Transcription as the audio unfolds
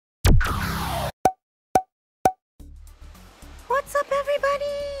What's up,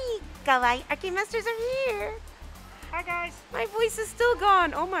 everybody? Kawaii Arcade Masters are here. Hi, guys. My voice is still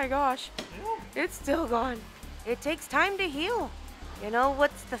gone. Oh my gosh. Yeah. It's still gone. It takes time to heal. You know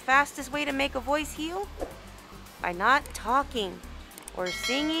what's the fastest way to make a voice heal? By not talking or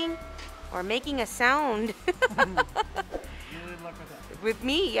singing or making a sound. Good luck with that. With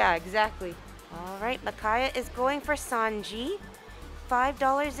me, yeah, exactly. All right, Makaya is going for Sanji.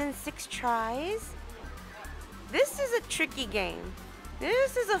 $5 in 6 tries. This is a tricky game.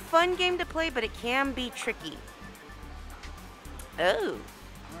 This is a fun game to play, but it can be tricky. Oh. Alright.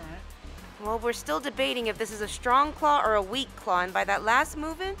 Well, we're still debating if this is a strong claw or a weak claw, and by that last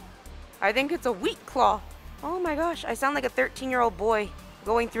movement, I think it's a weak claw. Oh my gosh, I sound like a 13-year-old boy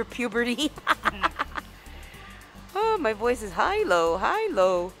going through puberty. Oh, my voice is high-low,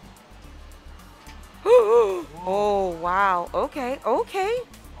 high-low. Oh, wow. Okay, okay.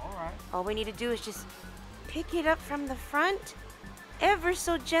 Alright. All we need to do is just pick it up from the front, ever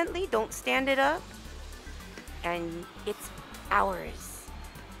so gently. Don't stand it up. And it's ours.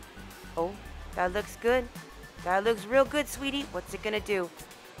 Oh, that looks good. That looks real good, sweetie. What's it gonna do?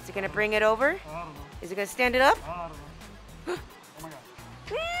 Is it gonna bring it over? I don't know. Is it gonna stand it up? I don't know. Oh my god.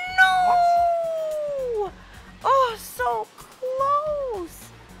 No! Oh, so close.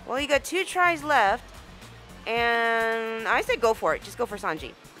 Well, you got 2 tries left. And I say go for it. Just go for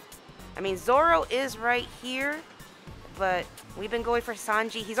Sanji. I mean, Zoro is right here, but we've been going for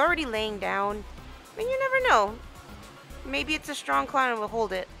Sanji. He's already laying down. I mean, you never know. Maybe it's a strong claw and we'll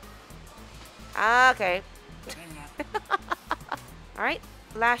hold it. Okay. Maybe not. All right.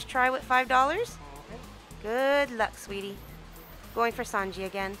 Last try with $5. Okay. Good luck, sweetie. Going for Sanji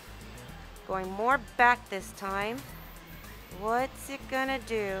again. Going more back this time. What's it gonna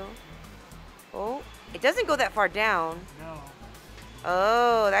do? Oh, it doesn't go that far down. No.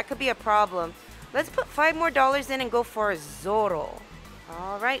 Oh, that could be a problem. Let's put $5 more in and go for Zoro.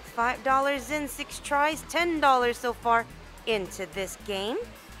 All right, $5 in, 6 tries, $10 so far into this game.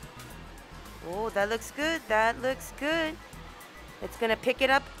 Oh, that looks good. That looks good. It's gonna pick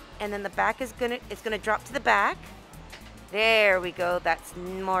it up, and then the back is it's gonna drop to the back. There we go. That's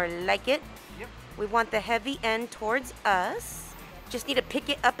more like it. Yep. We want the heavy end towards us. Just need to pick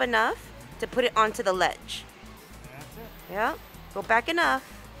it up enough to put it onto the ledge. That's it. Yeah. Go back enough.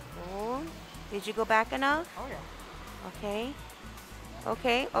 Oh, did you go back enough? Oh yeah. Okay.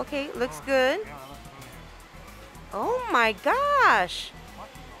 Okay, okay. Looks good. Yeah, that looks really good. Oh my gosh. What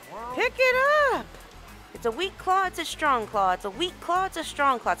in the world? Pick it up. It's a weak claw, it's a strong claw. It's a weak claw, it's a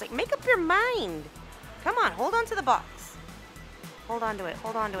strong claw. It's like, make up your mind. Come on, hold on to the box. Hold on to it,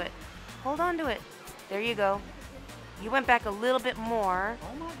 hold on to it. Hold on to it. There you go. You went back a little bit more.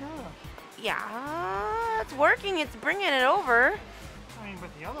 Oh my gosh. Yeah, it's working. It's bringing it over. I mean,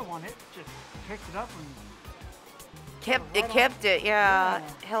 but the other one, it just picked it up and Kept it, yeah. Yeah.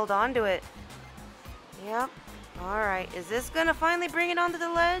 Held on to it. Yep. All right. Is this gonna finally bring it onto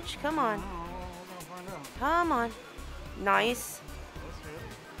the ledge? Come on. we're gonna find out. Come on. Nice. That's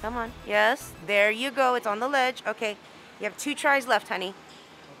good. Come on. Yes. There you go. It's on the ledge. Okay. You have 2 tries left, honey.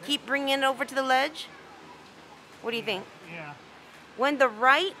 Okay. Keep bringing it over to the ledge. What do you think? Yeah. When the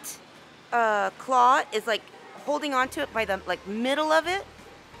right claw is like holding onto it by the middle of it.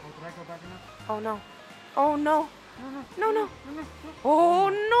 Oh, did I go back enough? Oh no. Oh no. No, no. No. Oh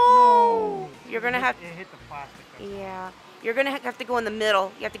no. You're gonna have. It hit the plastic. Yeah. You're gonna have to go in the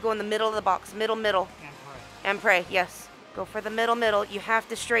middle. You have to go in the middle of the box. Middle. And pray. And pray. Yes. Go for the middle. You have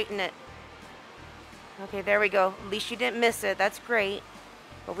to straighten it. Okay, there we go. At least you didn't miss it. That's great.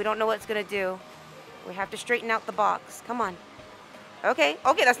 But we don't know what it's gonna do. We have to straighten out the box. Come on. Okay.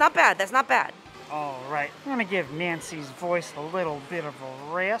 Okay, that's not bad. That's not bad. All right. I'm gonna give Nancy's voice a little bit of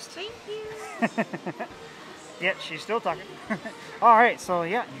a rest. Thank you. Yeah, she's still talking. All right, so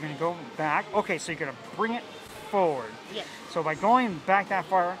yeah, you're gonna go back. Okay, so you're gonna bring it forward. Yes. So by going back that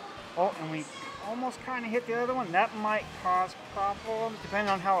far, oh, and we almost kind of hit the other one. That might cause problems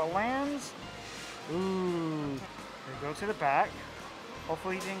depending on how it lands. Ooh, you go to the back.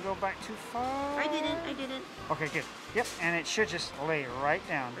 Hopefully you didn't go back too far. I didn't. Okay, good. Yep, and it should just lay right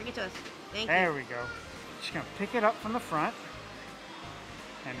down. Bring it to us. Thank you. There we go. Just gonna pick it up from the front,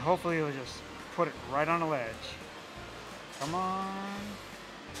 and hopefully it'll just put it right on the ledge. Come on.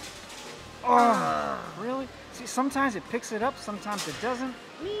 Oh, really? See, sometimes it picks it up, sometimes it doesn't.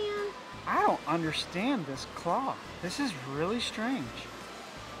 Man. I don't understand this claw. This is really strange.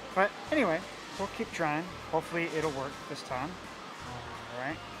 But anyway, we'll keep trying. Hopefully it'll work this time. All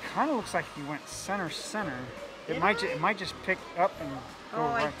right. Kind of looks like you went center. It might just pick up and go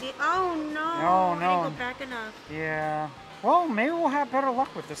right. I did. Oh no. No, no. I didn't go back enough. Yeah. Well, maybe we'll have better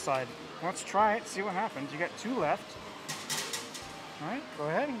luck with this side. Let's try it, see what happens. You got 2 left. All right, go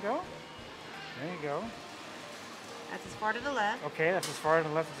ahead and go. There you go. That's as far to the left. Okay, that's as far to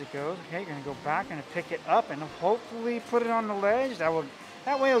the left as it goes. Okay, you're gonna go back and pick it up and hopefully put it on the ledge. That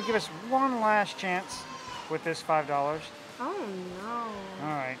way it'll give us one last chance with this $5. Oh no.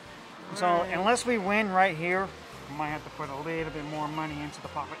 All right. All So right. unless we win right here, we might have to put a little bit more money into the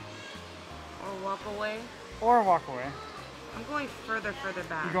pocket Or walk away. or walk away. I'm going further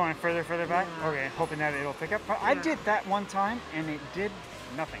back. You're going further back? Yeah. Okay, hoping that it'll pick up. But I Yeah. did that one time and it did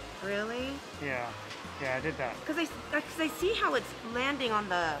nothing. Really? Yeah, I did that. Because I see how it's landing on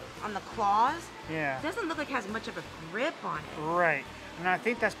the claws. Yeah. It doesn't look like it has much of a grip on it. Right. And I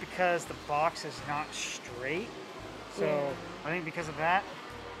think that's because the box is not straight. So Yeah. I think because of that,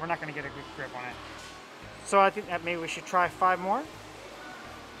 we're not going to get a good grip on it. So I think that maybe we should try 5 more.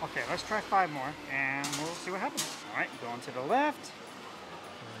 Okay, let's try 5 more and we'll see what happens. All right, going to the left.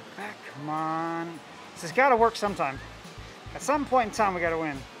 Back, come on. This has got to work sometime. At some point in time, we got to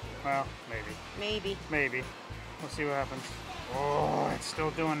win. Well, maybe. Maybe. We'll see what happens. Oh, it's still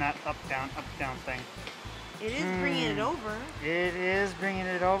doing that up, down thing. It is bringing it over. It is bringing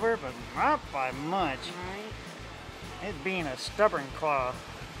it over, but not by much. Right. It being a stubborn claw.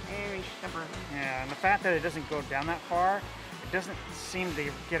 Very stubborn. Yeah, and the fact that it doesn't go down that far, it doesn't seem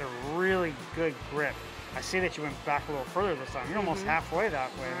to get a really good grip. I see that you went back a little further this time. You're almost halfway that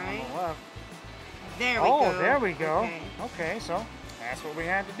way on the left. There we go. Oh, there we go. Okay. Okay, so that's what we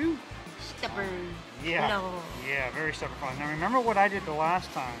had to do. Stubborn. Yeah. No. Yeah, very stubborn claw. Now remember what I did the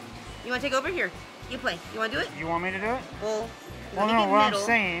last time. You want to take over here? You play. You want to do it? You want me to do it? Well, Well, let me no, get what I'm middle.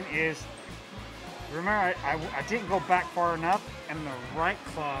 saying is, remember I didn't go back far enough and the right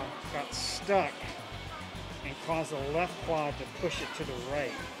claw got stuck and caused the left claw to push it to the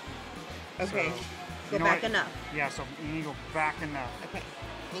right. Okay. So, Go you know back what? enough. Yeah, so you need to go back enough. Okay.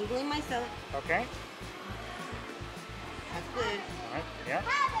 Angling myself. Okay? That's good. All right, yeah.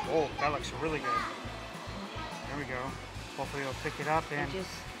 Oh, that looks really good. There we go. Hopefully it'll pick it up and Just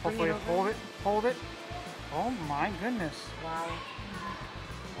bring hopefully it it'll over. hold it. Oh my goodness. Wow.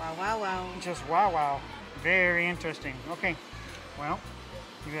 Wow, wow, wow. Just wow. Very interesting. Okay, well,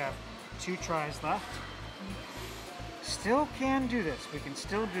 you have 2 tries left. Still can do this. We can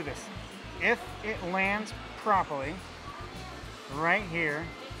still do this. If it lands properly, right here.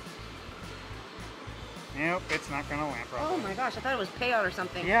 Nope, it's not gonna land Oh properly. my gosh, I thought it was payout or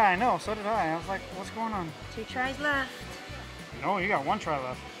something. Yeah, I know, so did I. I was like, what's going on? 2 tries left. No, you got 1 try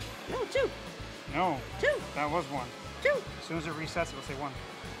left. No, 2. No, 2. that was 1. 2. As soon as it resets, it'll say 1.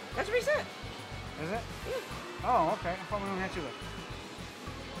 That's reset. Is it? Yeah. Oh, okay. I thought we only had 2 left.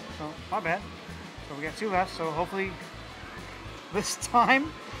 So, my bad. So we got 2 left, so hopefully this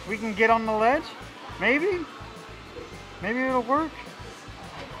time we can get on the ledge. Maybe? Maybe it'll work.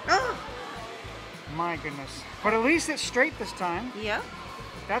 Oh. My goodness. But at least it's straight this time. Yep.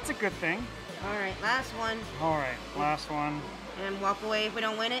 That's a good thing. All right, last one. All right, last one. And walk away if we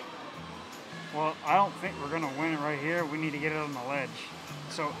don't win it. Well, I don't think we're going to win it right here. We need to get it on the ledge.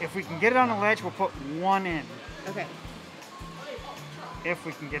 So if we can get it on the ledge, we'll put 1 in. Okay. If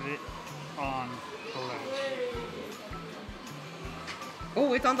we can get it on the ledge.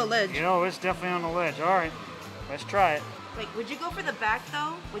 Oh, it's on the ledge. You know, it's definitely on the ledge. All right, let's try it. Like, would you go for the back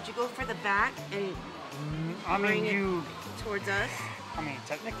though? Would you go for the back and I bring mean, it towards us? I mean,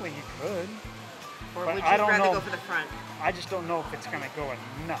 technically you could. Or But would you I don't rather know. go for the front? I just don't know if it's going to go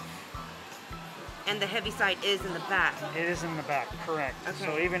enough. And the heavy side is in the back. It is in the back, correct. Okay.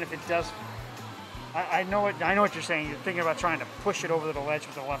 So even if it does, I know what you're saying. You're thinking about trying to push it over to the ledge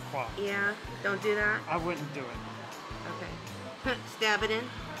with the left claw. Yeah, don't do that. I wouldn't do it. Okay. Stab it in.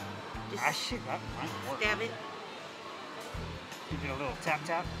 Just Actually, that might work. stab it. You do a little tap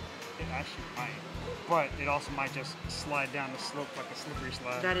tap. It actually might, but it also might just slide down the slope like a slippery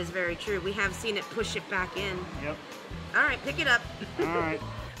slide. That is very true. We have seen it push it back in. Yep. All right, pick it up. All right.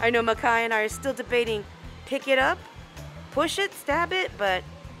 I know Makai and I are still debating pick it up, push it, stab it, but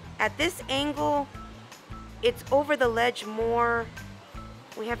at this angle, it's over the ledge more.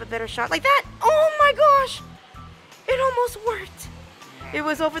 We have a better shot like that. Oh my gosh! It almost worked. It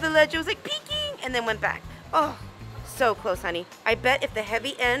was over the ledge. It was like peeking and then went back. Oh, so close, honey. I bet if the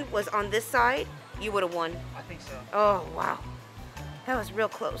heavy end was on this side, you would have won. I think so. Oh, wow. That was real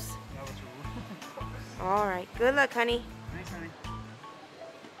close. That was really close. All right. Good luck, honey. Thanks, honey.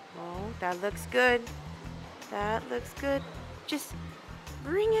 Oh, that looks good. That looks good. Just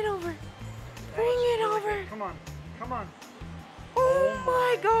bring it over. Bring it Really over. good. Come on. Come on. Oh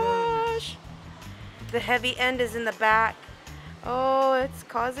my gosh. The heavy end is in the back. Oh, it's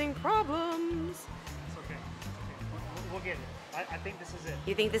causing problems. It's okay. It's okay. We'll get it. I think this is it.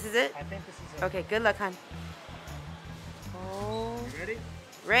 You think this is it? I think this is it. Okay, good luck, hon. Oh. Here Ready?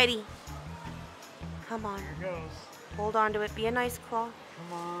 Ready. Come on. Here goes. Hold on to it. Be a nice claw.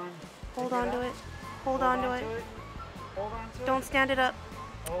 Come on. Hold on to it. Hold on to it. Hold on to it. Don't stand it up.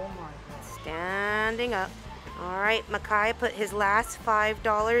 Oh my God. Standing up. All right, Makai put his last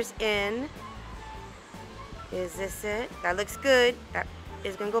 $5 in. Is this it? That looks good. That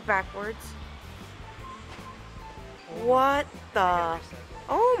is gonna go backwards. What the?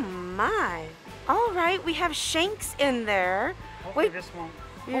 Oh my. All right, we have Shanks in there. Hopefully Wait. this won't.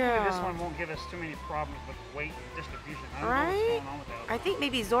 Yeah. Hopefully this one won't give us too many problems with weight and distribution. I don't know what's Right? going on with that. I think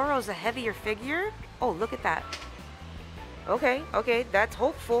maybe Zoro's a heavier figure. Oh, look at that. Okay, okay, that's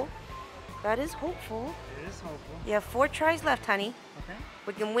hopeful. That is hopeful. It is hopeful. You have 4 tries left, honey. Okay.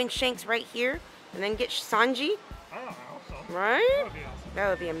 We can win Shanks right here and then get Sanji, I don't know. So. right? That would be awesome. That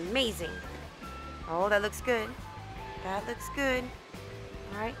would be amazing. Oh, that looks good. That looks good.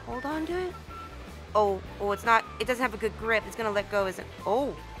 All right, hold on to it. Oh, it's not, it doesn't have a good grip. It's gonna let go, isn't it?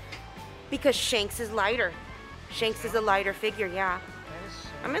 Oh, because Shanks is lighter. Shanks is a lighter figure, yeah. That is so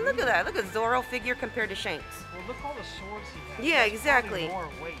I mean, look at that. Look at Zoro figure compared to Shanks. Well, look all the swords he has. Yeah, That's exactly.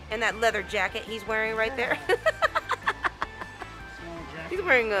 probably more weight. And that leather jacket he's wearing right there. Small jacket. He's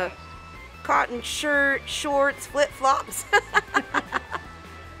wearing a cotton shirt, shorts, flip-flops.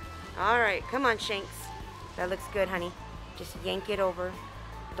 All right, come on, Shanks. That looks good, honey. Just yank it over.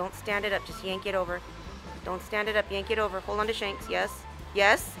 Don't stand it up, just yank it over. Don't stand it up, yank it over. Hold on to Shanks, yes?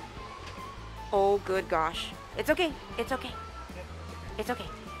 Yes? Oh, good gosh. It's okay, it's okay. It's okay.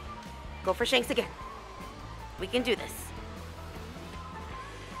 Go for Shanks again. We can do this.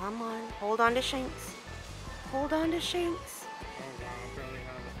 Come on, hold on to Shanks. Hold on to Shanks. Oh, wow, I barely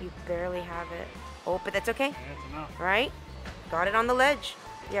have it. You barely have it. Oh, but that's okay. Yeah, that's enough. Right? Got it on the ledge.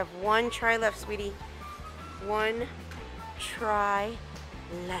 You have 1 try left, sweetie. 1 try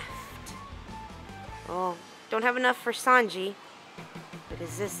left. Oh, don't have enough for Sanji. But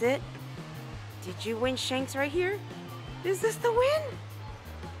is this it? Did you win Shanks right here? Is this the win?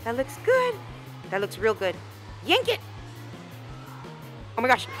 That looks good. That looks real good. Yank it. Oh my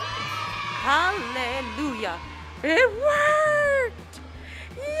gosh. Hallelujah. It worked.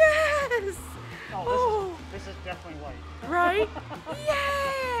 Yes. Oh, this is definitely light. Right?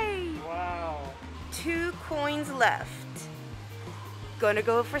 Yay! Wow. 2 coins left. Gonna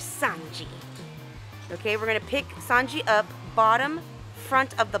go for Sanji. Okay, we're gonna pick Sanji up, bottom,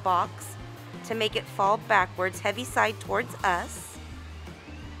 front of the box to make it fall backwards, heavy side towards us.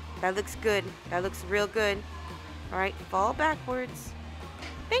 That looks good. That looks real good. All right, fall backwards.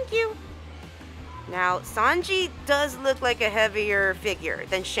 Thank you. Now, Sanji does look like a heavier figure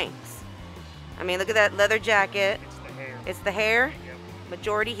than Shanks. I mean, look at that leather jacket. It's the hair. It's the hair. Yep.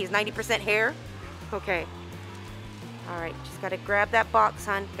 Majority, he's 90% hair. Okay. All right, just gotta grab that box,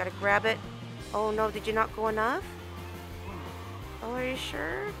 hon. Gotta grab it. Oh no, did you not go enough? Oh, are you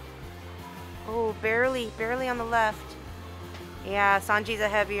sure? Oh, barely on the left. Yeah, Sanji's a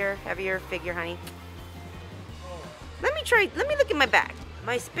heavier figure, honey. Let me look in my bag.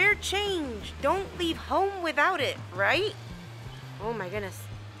 My spare change. Don't leave home without it, right? Oh my goodness.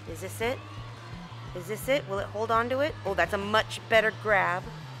 Is this it? Is this it? Will it hold on to it? Oh, that's a much better grab.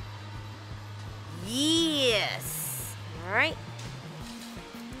 Yes. All right.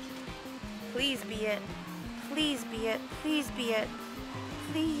 Please be it. Please be it. Please be it.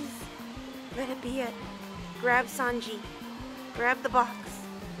 Please. Let it be it. Grab Sanji. Grab the box.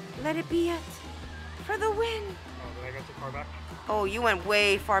 Let it be it. For the win. Oh, did I go too far back? Oh, you went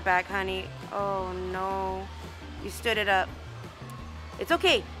way far back, honey. Oh, no. You stood it up. It's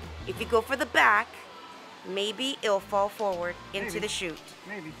okay. If you go for the back, maybe it'll fall forward into Maybe. the chute.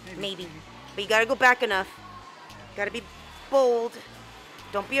 Maybe. But you gotta go back enough. Gotta be bold.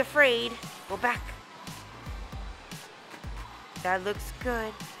 Don't be afraid. Go back. That looks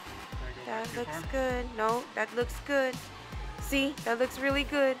good. That looks good. No, that looks good. See, that looks really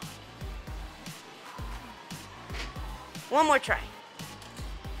good. One more try.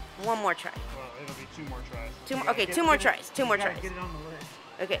 One more try. Well, it'll be 2 more tries. Okay, 2 more tries. 2 more tries. Get it on the lid.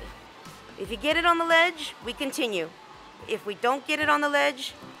 Okay. If you get it on the ledge, we continue. If we don't get it on the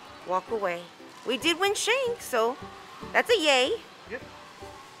ledge, walk away. We did win Shanks, so that's a yay. Yep.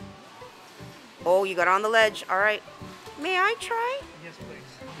 Oh, you got on the ledge. All right. May I try? Yes,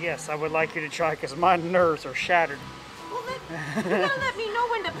 please. Yes, I would like you to try because my nerves are shattered. Well, you gotta let me know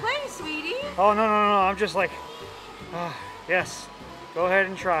when to play, sweetie. Oh, no. I'm just like, yes. Go ahead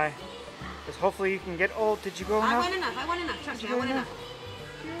and try. Because hopefully you can get old. Did you go enough? I went enough. Trust me, I went enough.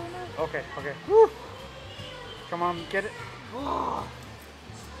 Okay. Woo. Come on, get it. Oh.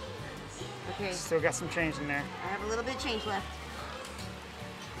 Okay, Still got some change in there. I have a little bit of change left.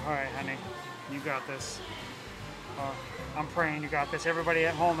 All right, honey. You got this. I'm praying you got this. Everybody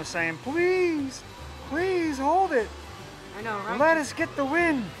at home is saying, please, please hold it. I know, right? Let us get the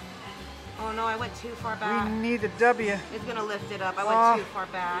win. Oh no, I went too far back. We need the W. It's gonna lift it up. I went too far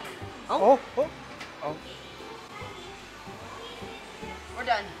back. Oh, oh, oh. We're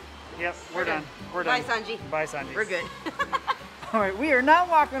done. Yep, we're done. We're done. Bye, Sanji. Bye, Sanji. We're good. All right, we are not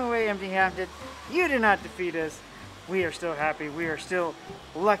walking away empty-handed. You did not defeat us. We are still happy. We are still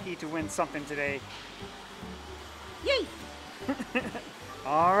lucky to win something today. Yay!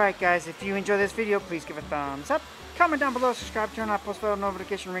 All right, guys, if you enjoy this video, please give a thumbs up. Comment down below, subscribe, turn on post bell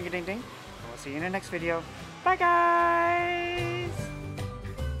notification, ring-a-ding-ding. We'll see you in the next video. Bye, guys!